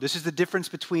legal code. This is the difference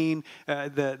between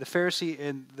the Pharisee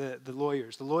and the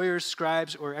lawyers. The lawyers,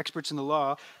 scribes, or experts in the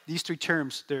law, these 3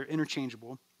 terms, they're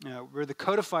interchangeable, were the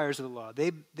codifiers of the law.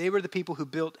 They were the people who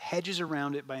built hedges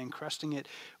around it by encrusting it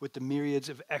with the myriads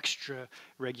of extra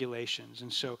regulations.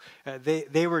 And so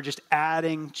they were just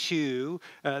adding to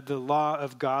the law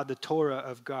of God, the Torah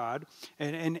of God.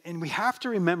 And we have to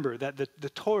remember that the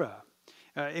Torah,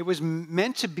 it was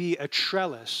meant to be a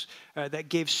trellis that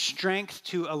gave strength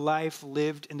to a life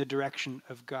lived in the direction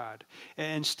of God.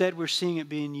 And instead, we're seeing it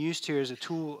being used here as a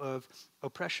tool of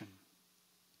oppression.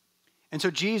 And so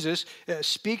Jesus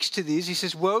speaks to these. He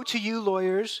says, "Woe to you,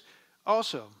 lawyers,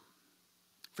 also."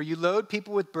 For you load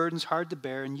people with burdens hard to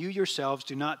bear, and you yourselves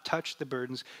do not touch the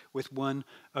burdens with one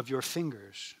of your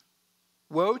fingers.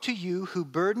 Woe to you who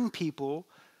burden people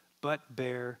but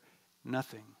bear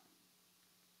nothing.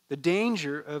 The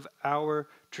danger of our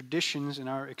traditions and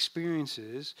our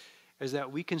experiences is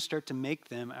that we can start to make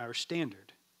them our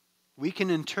standard. We can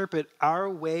interpret our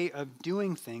way of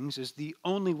doing things as the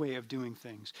only way of doing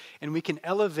things. And we can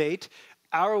elevate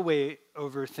our way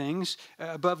over things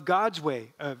above God's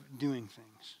way of doing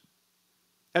things.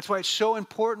 That's why it's so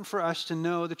important for us to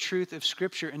know the truth of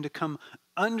Scripture and to come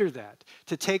under that,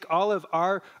 to take all of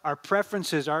our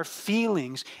preferences, our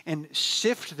feelings, and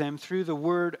sift them through the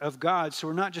Word of God. So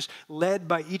we're not just led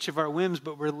by each of our whims,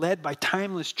 but we're led by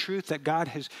timeless truth that God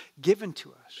has given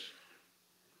to us.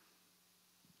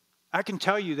 I can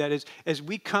tell you that as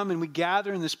we come and we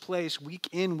gather in this place week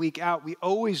in, week out, we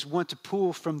always want to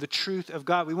pull from the truth of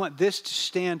God. We want this to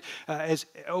stand as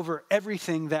over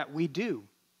everything that we do.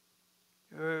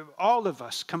 All of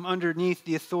us come underneath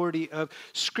the authority of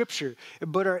Scripture.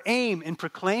 But our aim in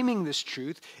proclaiming this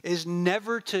truth is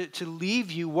never to leave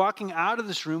you walking out of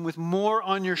this room with more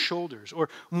on your shoulders or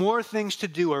more things to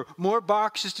do or more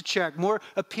boxes to check, more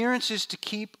appearances to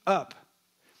keep up.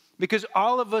 Because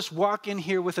all of us walk in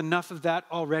here with enough of that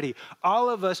already.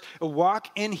 All of us walk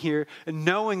in here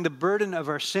knowing the burden of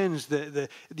our sins, the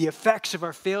effects of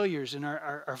our failures and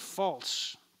our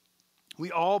faults.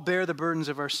 We all bear the burdens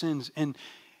of our sins, and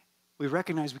we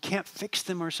recognize we can't fix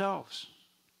them ourselves.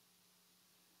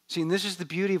 See, and this is the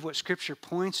beauty of what Scripture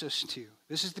points us to.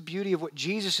 This is the beauty of what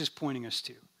Jesus is pointing us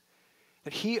to.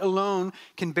 That He alone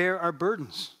can bear our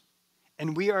burdens.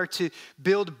 And we are to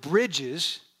build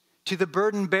bridges to the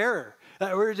burden bearer.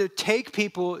 We're to take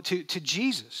people to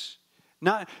Jesus.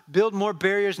 Not build more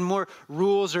barriers and more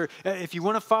rules, or if you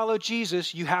want to follow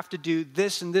Jesus, you have to do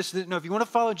this and this. No, if you want to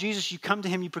follow Jesus, you come to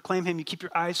Him, you proclaim Him, you keep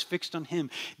your eyes fixed on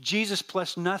Him. Jesus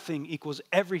plus nothing equals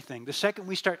everything. The second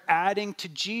we start adding to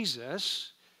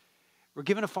Jesus, we're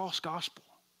given a false gospel.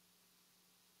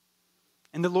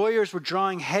 And the lawyers were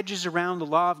drawing hedges around the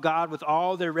law of God with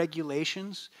all their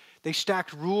regulations. They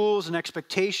stacked rules and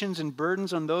expectations and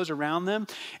burdens on those around them.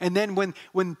 And then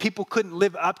when people couldn't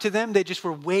live up to them, they just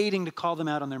were waiting to call them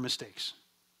out on their mistakes.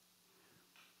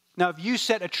 Now, if you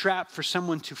set a trap for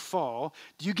someone to fall,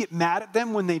 do you get mad at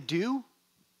them when they do?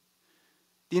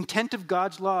 The intent of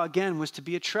God's law, again, was to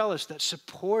be a trellis that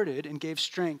supported and gave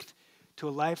strength to a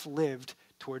life lived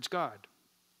towards God.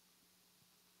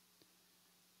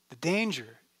 The danger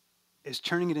is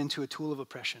turning it into a tool of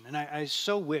oppression. And I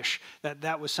so wish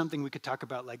that was something we could talk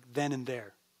about like then and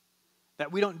there.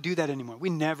 That we don't do that anymore. We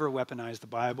never weaponize the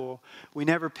Bible. We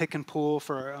never pick and pull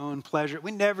for our own pleasure.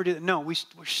 We never do that. No, we're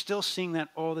still seeing that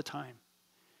all the time.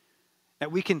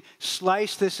 That we can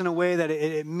slice this in a way that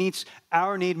it meets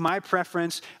our need, my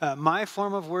preference, my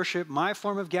form of worship, my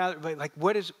form of gathering. Like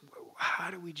how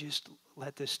do we just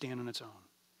let this stand on its own?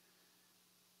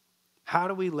 How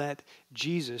do we let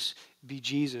Jesus be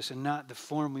Jesus and not the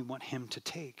form we want Him to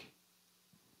take?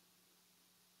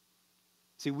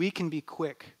 See, we can be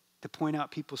quick to point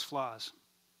out people's flaws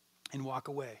and walk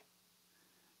away.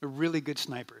 We're really good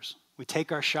snipers. We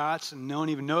take our shots and no one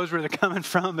even knows where they're coming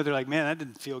from, but they're like, man, that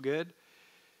didn't feel good.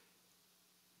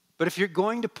 But if you're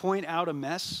going to point out a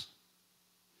mess,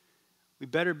 we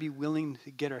better be willing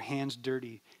to get our hands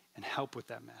dirty and help with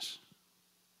that mess.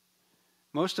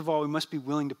 Most of all, we must be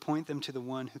willing to point them to the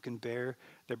one who can bear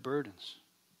their burdens.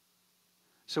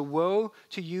 So woe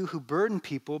to you who burden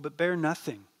people but bear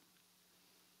nothing.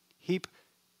 Heap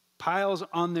piles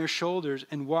on their shoulders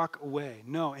and walk away.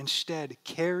 No, instead,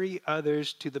 carry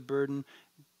others to the burden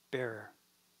bearer.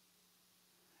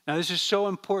 Now, this is so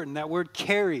important. That word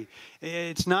carry,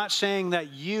 it's not saying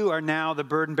that you are now the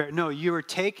burden bearer. No, you are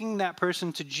taking that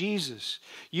person to Jesus.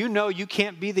 You know you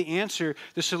can't be the answer,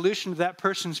 the solution to that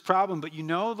person's problem, but you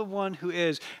know the one who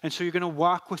is. And so you're going to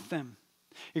walk with them.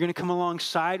 You're going to come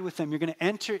alongside with them. You're going to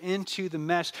enter into the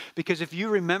mess. Because if you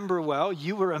remember well,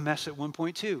 you were a mess at one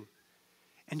point too.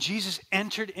 And Jesus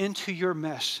entered into your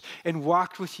mess and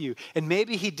walked with you. And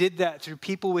maybe He did that through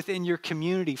people within your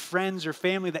community, friends or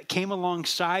family that came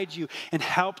alongside you and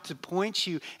helped to point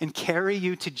you and carry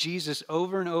you to Jesus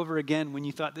over and over again when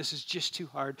you thought this is just too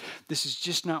hard, this is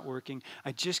just not working,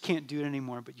 I just can't do it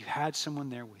anymore, but you had someone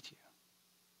there with you.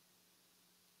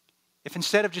 If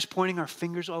instead of just pointing our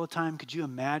fingers all the time, could you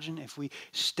imagine if we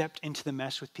stepped into the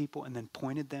mess with people and then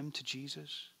pointed them to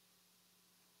Jesus?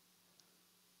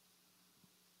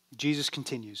 Jesus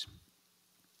continues.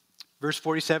 Verse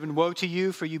 47, woe to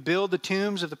you, for you build the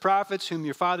tombs of the prophets whom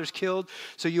your fathers killed.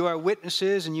 So you are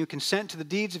witnesses and you consent to the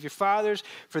deeds of your fathers,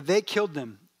 for they killed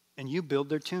them, and you build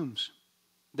their tombs.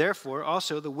 Therefore,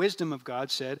 also the wisdom of God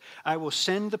said, I will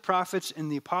send the prophets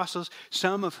and the apostles,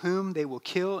 some of whom they will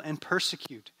kill and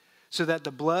persecute, so that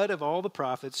the blood of all the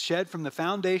prophets shed from the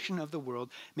foundation of the world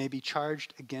may be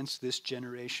charged against this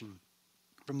generation.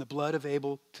 From the blood of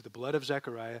Abel to the blood of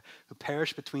Zechariah, who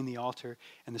perished between the altar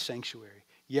and the sanctuary.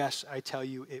 Yes, I tell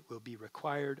you, it will be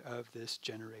required of this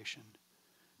generation.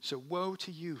 So woe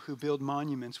to you who build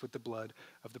monuments with the blood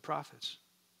of the prophets.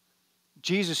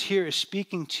 Jesus here is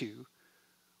speaking to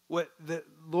what the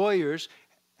lawyers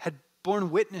had borne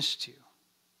witness to.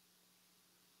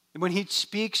 And when he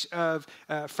speaks of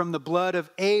from the blood of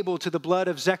Abel to the blood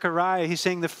of Zechariah, he's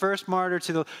saying the first martyr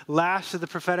to the last of the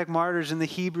prophetic martyrs in the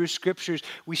Hebrew scriptures.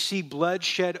 We see blood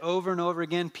shed over and over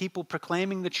again, people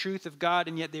proclaiming the truth of God,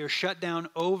 and yet they are shut down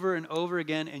over and over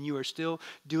again, and you are still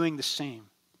doing the same.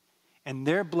 And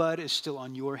their blood is still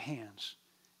on your hands,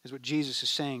 is what Jesus is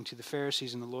saying to the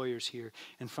Pharisees and the lawyers here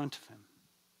in front of him.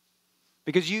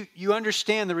 Because you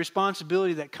understand the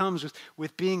responsibility that comes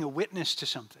with being a witness to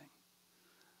something.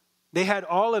 They had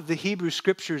all of the Hebrew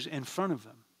scriptures in front of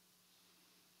them.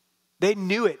 They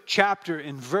knew it chapter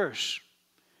and verse.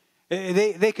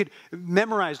 They could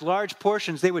memorize large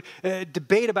portions. They would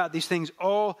debate about these things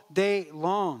all day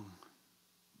long.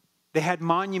 They had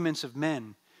monuments of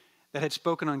men that had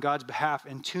spoken on God's behalf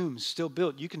and tombs still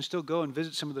built. You can still go and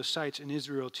visit some of those sites in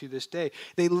Israel to this day.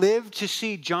 They lived to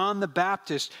see John the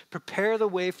Baptist prepare the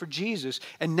way for Jesus,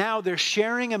 and now they're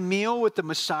sharing a meal with the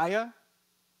Messiah.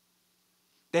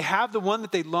 They have the one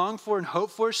that they long for and hope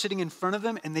for sitting in front of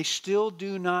them, and they still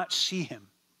do not see him.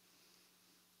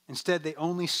 Instead, they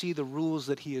only see the rules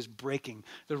that he is breaking,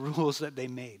 the rules that they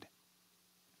made.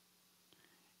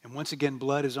 And once again,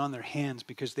 blood is on their hands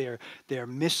because they are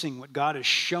missing what God is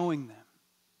showing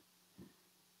them.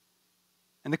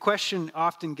 And the question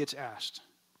often gets asked,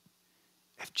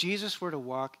 if Jesus were to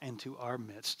walk into our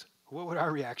midst, what would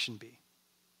our reaction be?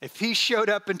 If he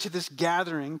showed up into this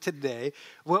gathering today,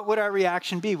 what would our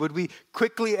reaction be? Would we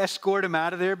quickly escort him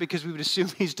out of there because we would assume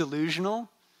he's delusional?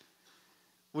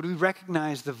 Would we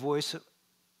recognize the voice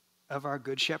of our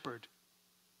good shepherd?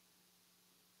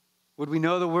 Would we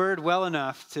know the word well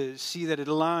enough to see that it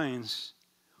aligns?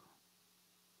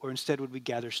 Or instead would we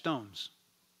gather stones?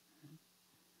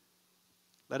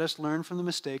 Let us learn from the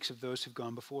mistakes of those who've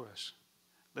gone before us.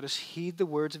 Let us heed the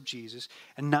words of Jesus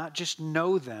and not just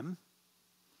know them,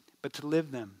 but to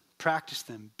live them, practice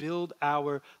them, build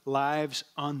our lives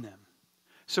on them.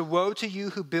 So woe to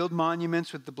you who build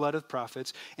monuments with the blood of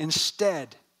prophets.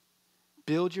 Instead,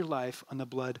 build your life on the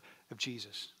blood of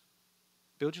Jesus.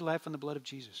 Build your life on the blood of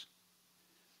Jesus.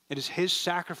 It is his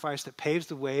sacrifice that paves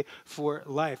the way for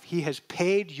life. He has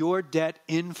paid your debt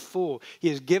in full. He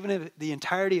has given the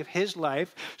entirety of his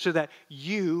life so that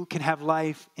you can have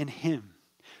life in him.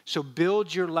 So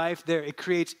build your life there. It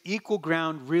creates equal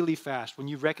ground really fast when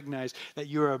you recognize that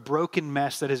you're a broken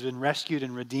mess that has been rescued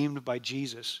and redeemed by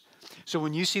Jesus. So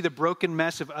when you see the broken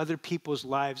mess of other people's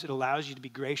lives, it allows you to be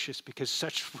gracious because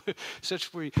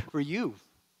such were you.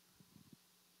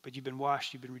 But you've been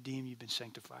washed, you've been redeemed, you've been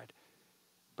sanctified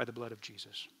by the blood of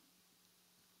Jesus.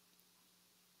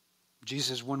 Jesus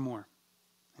has one more,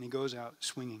 and he goes out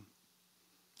swinging.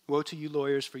 Woe to you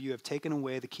lawyers, for you have taken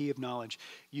away the key of knowledge.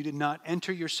 You did not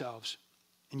enter yourselves,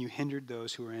 and you hindered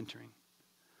those who were entering.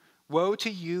 Woe to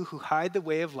you who hide the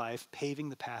way of life, paving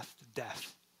the path to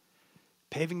death.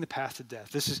 Paving the path to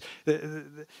death. This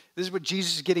is what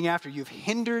Jesus is getting after. You've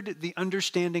hindered the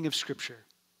understanding of Scripture.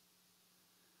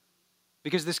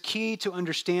 Because this key to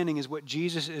understanding is what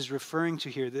Jesus is referring to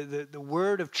here. The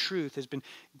word of truth has been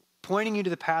pointing you to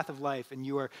the path of life, and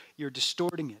you're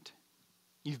distorting it.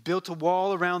 You've built a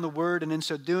wall around the word, and in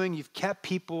so doing, you've kept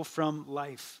people from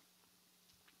life.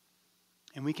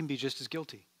 And we can be just as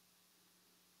guilty.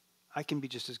 I can be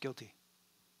just as guilty.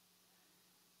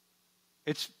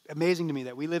 It's amazing to me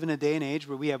that we live in a day and age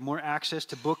where we have more access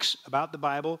to books about the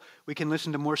Bible. We can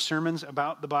listen to more sermons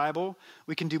about the Bible.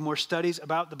 We can do more studies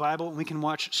about the Bible. And we can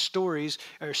watch stories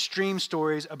or stream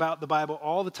stories about the Bible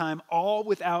all the time, all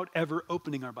without ever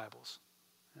opening our Bibles.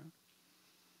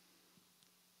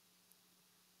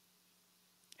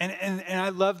 And I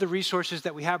love the resources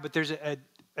that we have, but there's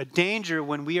a danger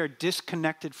when we are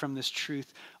disconnected from this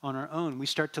truth on our own. We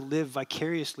start to live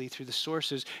vicariously through the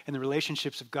sources and the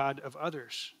relationships of God of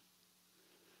others.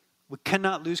 We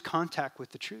cannot lose contact with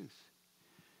the truth.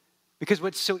 Because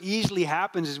what so easily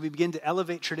happens is we begin to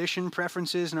elevate tradition,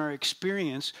 preferences, and our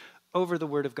experience over the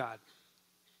Word of God.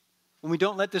 When we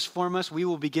don't let this form us, we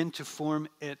will begin to form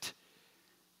it.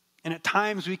 And at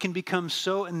times we can become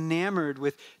so enamored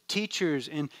with teachers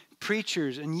and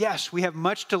preachers. And yes, we have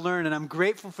much to learn, and I'm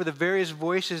grateful for the various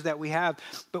voices that we have,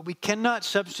 but we cannot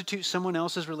substitute someone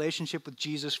else's relationship with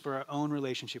Jesus for our own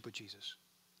relationship with Jesus.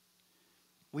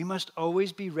 We must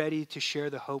always be ready to share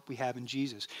the hope we have in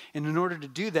Jesus. And in order to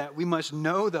do that, we must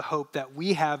know the hope that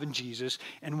we have in Jesus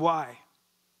and why.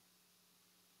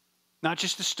 Not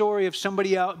just the story of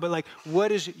somebody else, but like,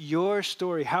 what is your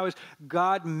story? How has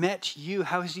God met you?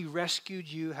 How has he rescued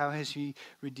you? How has he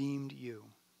redeemed you?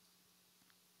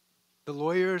 The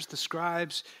lawyers, the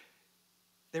scribes,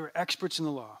 they were experts in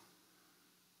the law.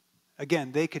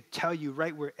 Again, they could tell you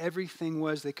right where everything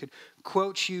was. They could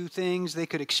quote you things. They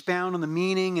could expound on the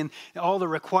meaning and all the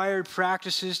required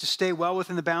practices to stay well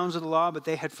within the bounds of the law, but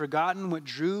they had forgotten what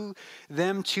drew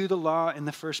them to the law in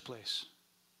the first place.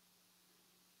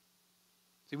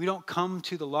 See, we don't come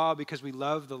to the law because we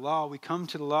love the law. We come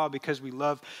to the law because we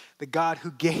love the God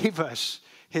who gave us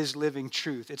his living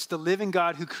truth. It's the living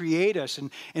God who created us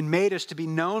and made us to be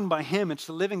known by him. It's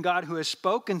the living God who has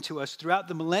spoken to us throughout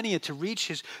the millennia to reach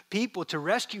his people, to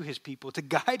rescue his people, to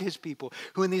guide his people,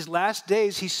 who in these last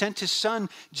days he sent his son,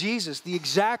 Jesus, the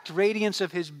exact radiance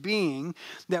of his being,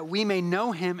 that we may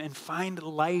know him and find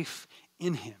life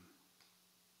in him.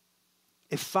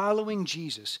 If following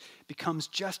Jesus becomes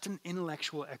just an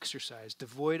intellectual exercise,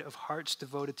 devoid of hearts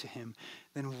devoted to him,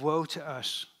 then woe to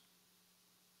us.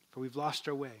 For we've lost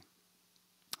our way.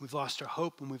 We've lost our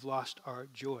hope and we've lost our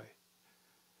joy.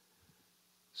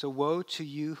 So woe to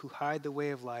you who hide the way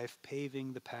of life,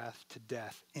 paving the path to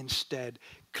death. Instead,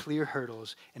 clear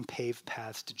hurdles and pave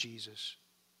paths to Jesus.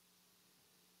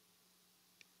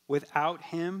 Without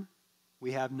him,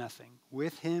 we have nothing.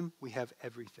 With him, we have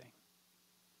everything.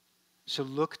 So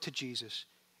look to Jesus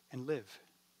and live.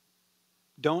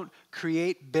 Don't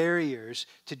create barriers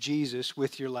to Jesus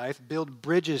with your life. Build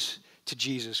bridges to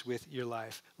Jesus with your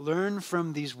life. Learn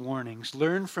from these warnings.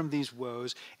 Learn from these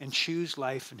woes and choose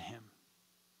life in him.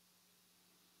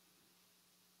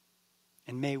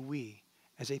 And may we,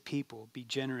 as a people, be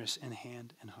generous in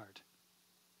hand and heart.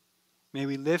 May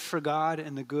we live for God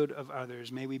and the good of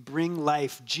others. May we bring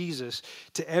life, Jesus,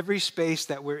 to every space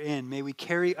that we're in. May we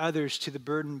carry others to the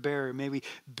burden bearer. May we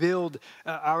build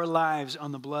our lives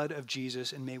on the blood of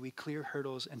Jesus, and may we clear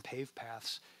hurdles and pave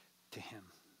paths to him.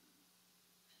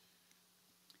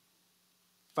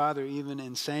 Father, even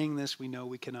in saying this, we know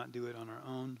we cannot do it on our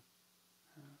own.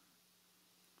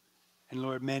 And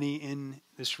Lord, many in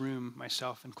this room,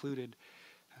 myself included,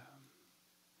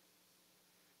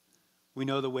 we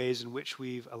know the ways in which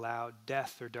we've allowed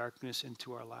death or darkness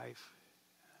into our life.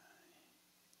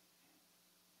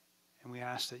 And we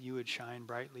ask that you would shine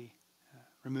brightly,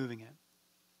 removing it.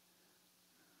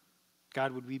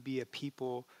 God, would we be a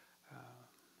people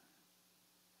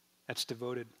that's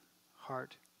devoted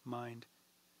heart, mind,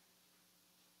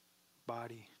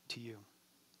 body to you.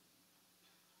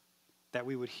 That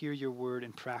we would hear your word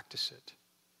and practice it.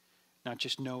 Not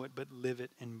just know it, but live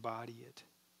it, embody it.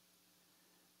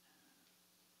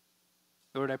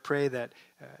 Lord, I pray that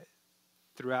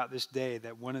throughout this day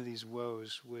that one of these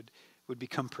woes would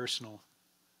become personal.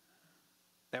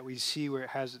 That we see where it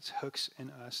has its hooks in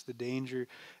us, the danger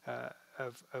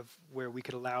of where we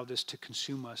could allow this to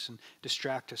consume us and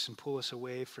distract us and pull us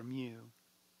away from you.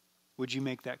 Would you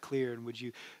make that clear, and would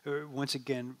you once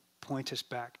again point us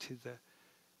back to the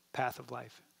path of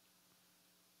life?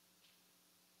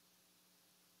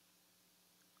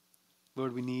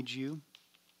 Lord, we need you.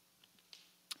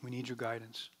 We need your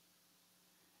guidance.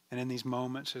 And in these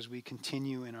moments, as we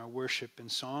continue in our worship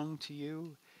and song to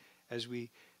you, as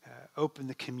we open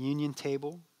the communion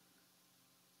table,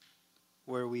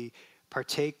 where we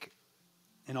partake,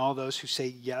 and all those who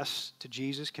say yes to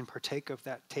Jesus can partake of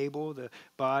that table, the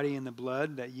body and the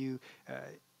blood that you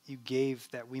gave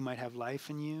that we might have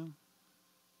life in you,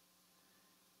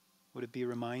 would it be a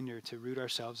reminder to root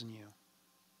ourselves in you?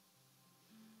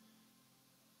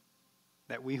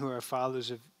 That we who are followers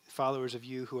of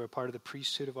you, who are part of the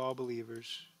priesthood of all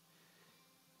believers,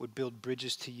 would build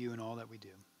bridges to you in all that we do.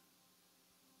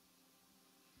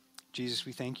 Jesus,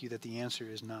 we thank you that the answer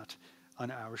is not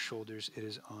on our shoulders, it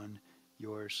is on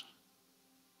yours.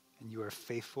 And you are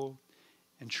faithful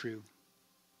and true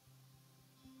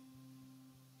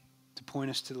to point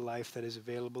us to the life that is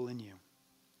available in you.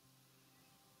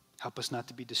 Help us not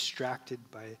to be distracted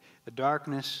by the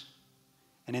darkness.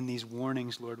 And in these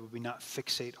warnings, Lord, would we not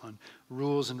fixate on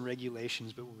rules and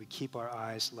regulations, but would we keep our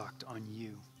eyes locked on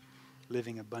you,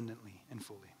 living abundantly and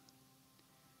fully.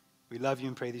 We love you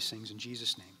and pray these things in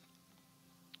Jesus' name.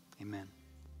 Amen.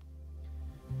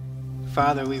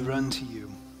 Father, we run to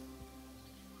you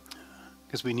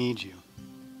because we need you.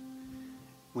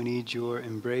 We need your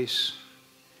embrace.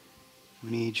 We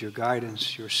need your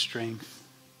guidance, your strength,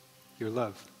 your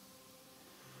love.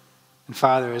 And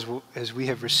Father, as we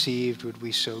have received, would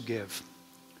we so give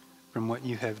from what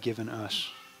you have given us?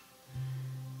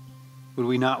 Would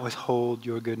we not withhold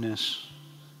your goodness?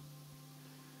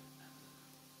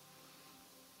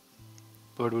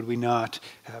 Lord, would we not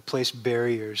place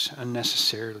barriers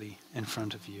unnecessarily in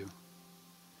front of you?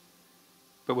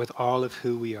 But with all of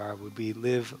who we are, would we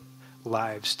live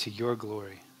lives to your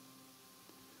glory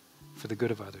for the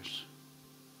good of others?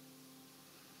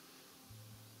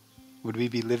 Would we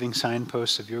be living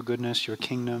signposts of your goodness, your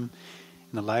kingdom,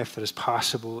 and the life that is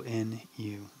possible in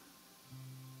you?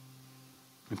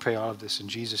 We pray all of this in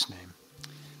Jesus' name.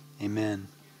 Amen.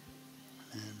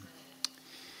 Amen.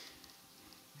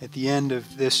 At the end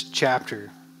of this chapter,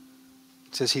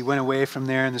 it says, he went away from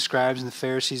there, and the scribes and the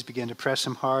Pharisees began to press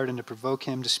him hard and to provoke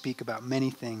him to speak about many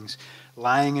things,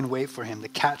 lying in wait for him to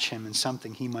catch him in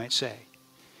something he might say.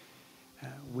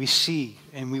 We see,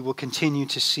 and we will continue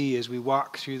to see as we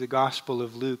walk through the Gospel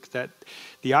of Luke, that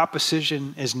the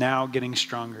opposition is now getting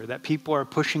stronger, that people are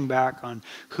pushing back on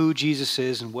who Jesus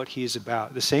is and what he is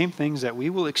about. The same things that we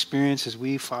will experience as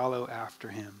we follow after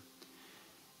him.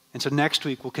 And so next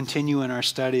week we'll continue in our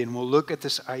study and we'll look at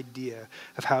this idea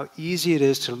of how easy it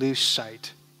is to lose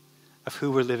sight of who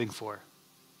we're living for.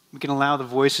 We can allow the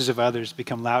voices of others to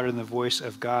become louder than the voice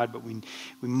of God, but we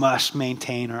must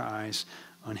maintain our eyes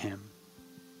on him.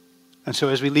 And so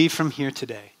as we leave from here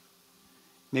today,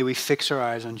 may we fix our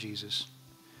eyes on Jesus.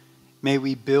 May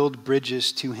we build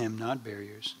bridges to him, not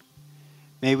barriers.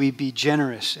 May we be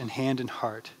generous in hand and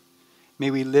heart. May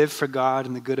we live for God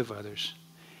and the good of others.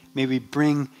 May we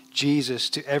bring Jesus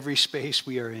to every space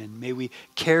we are in. May we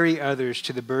carry others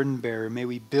to the burden bearer. May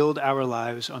we build our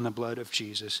lives on the blood of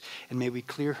Jesus. And may we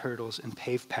clear hurdles and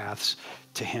pave paths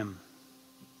to him.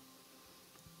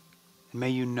 And may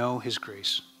you know his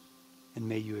grace. And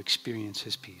may you experience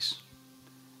his peace.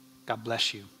 God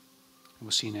bless you. And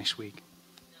we'll see you next week.